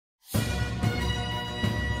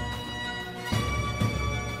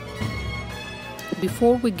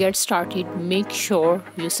Before we get started, make sure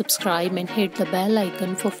you subscribe and hit the bell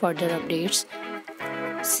icon for further updates.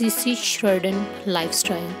 Sissy Sheridan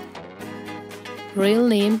lifestyle. Real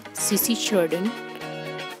name Sissy Sheridan.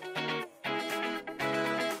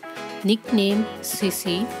 Nickname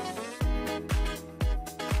Sissy.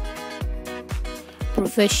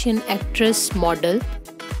 Profession actress model.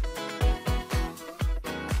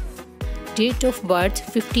 Date of birth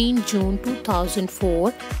 15 June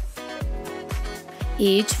 2004.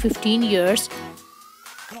 Age 15 years.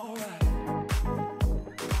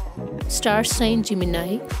 Star sign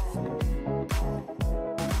Gemini.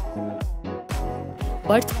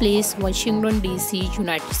 Birthplace Washington DC,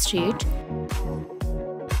 United States.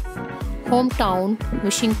 Hometown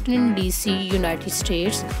Washington DC, United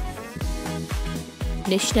States.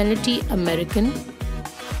 Nationality American.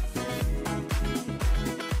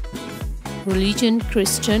 Religion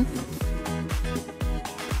Christian.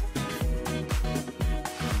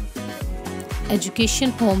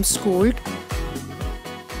 Education homeschooled.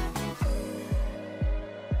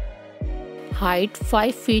 Height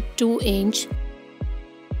 5 feet 2 inch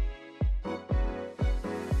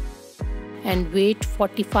and weight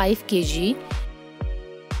 45 kg.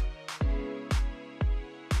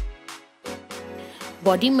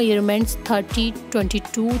 Body measurements 30,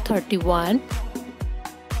 22, 31.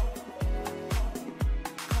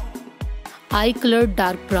 Eye color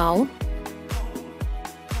dark brown.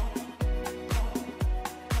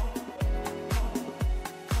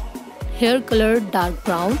 Hair color dark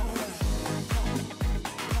brown.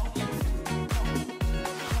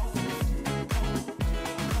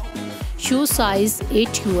 Shoe size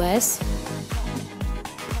 8 US.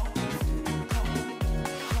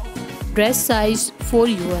 Dress size 4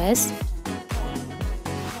 US.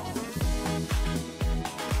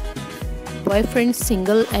 Boyfriend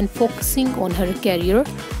single and focusing on her career.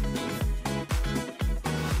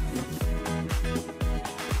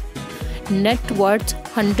 Net worth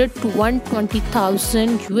 100 to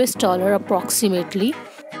 120,000 US dollar approximately.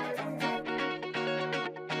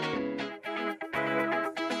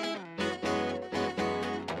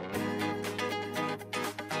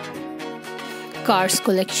 Cars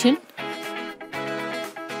collection.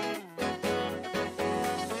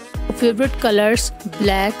 Favorite colors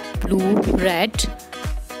black, blue, red.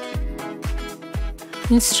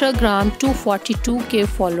 Instagram 242k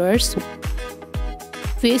followers.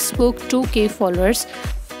 Facebook 2k followers.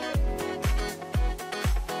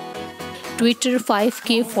 Twitter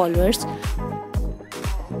 5k followers.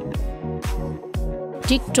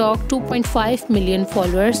 TikTok 2.5 million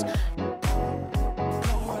followers.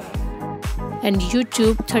 And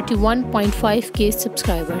YouTube 31.5k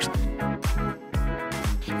subscribers.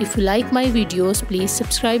 If you like my videos, please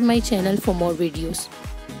subscribe my channel for more videos.